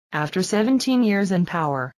After 17 years in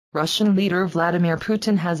power, Russian leader Vladimir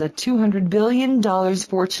Putin has a $200 billion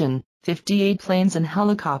fortune, 58 planes and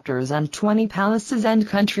helicopters and 20 palaces and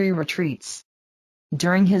country retreats.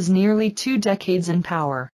 During his nearly 2 decades in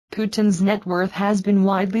power, Putin's net worth has been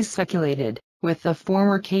widely speculated, with the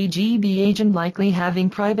former KGB agent likely having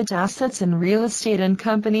private assets in real estate and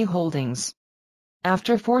company holdings.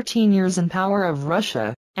 After 14 years in power of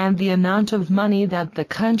Russia, and the amount of money that the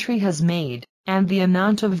country has made, and the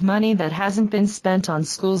amount of money that hasn't been spent on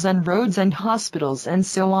schools and roads and hospitals and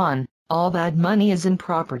so on, all that money is in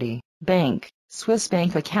property, Swiss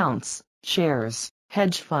bank accounts, shares,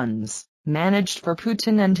 hedge funds, managed for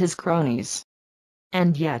Putin and his cronies.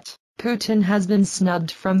 And yet, Putin has been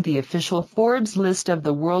snubbed from the official Forbes list of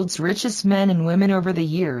the world's richest men and women over the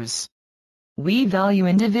years. We value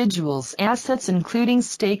individuals' assets including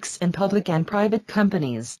stakes in public and private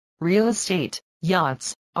companies, real estate,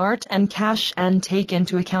 yachts, art and cash, and take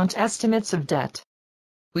into account estimates of debt.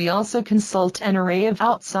 We also consult an array of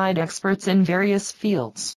outside experts in various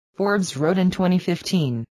fields, Forbes wrote in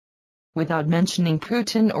 2015. Without mentioning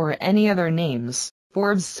Putin or any other names,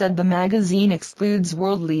 Forbes said the magazine excludes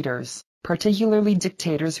world leaders, particularly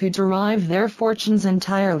dictators who derive their fortunes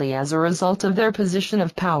entirely as a result of their position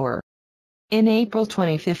of power. In April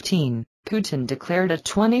 2015, Putin declared a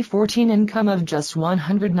 2014 income of just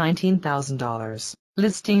 $119,000,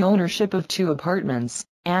 listing ownership of 2 apartments,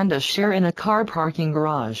 and a share in a car parking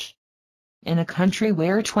garage. In a country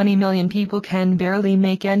where 20 million people can barely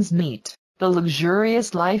make ends meet, the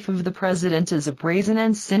luxurious life of the president is a brazen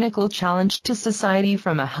and cynical challenge to society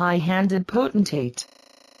from a high-handed potentate.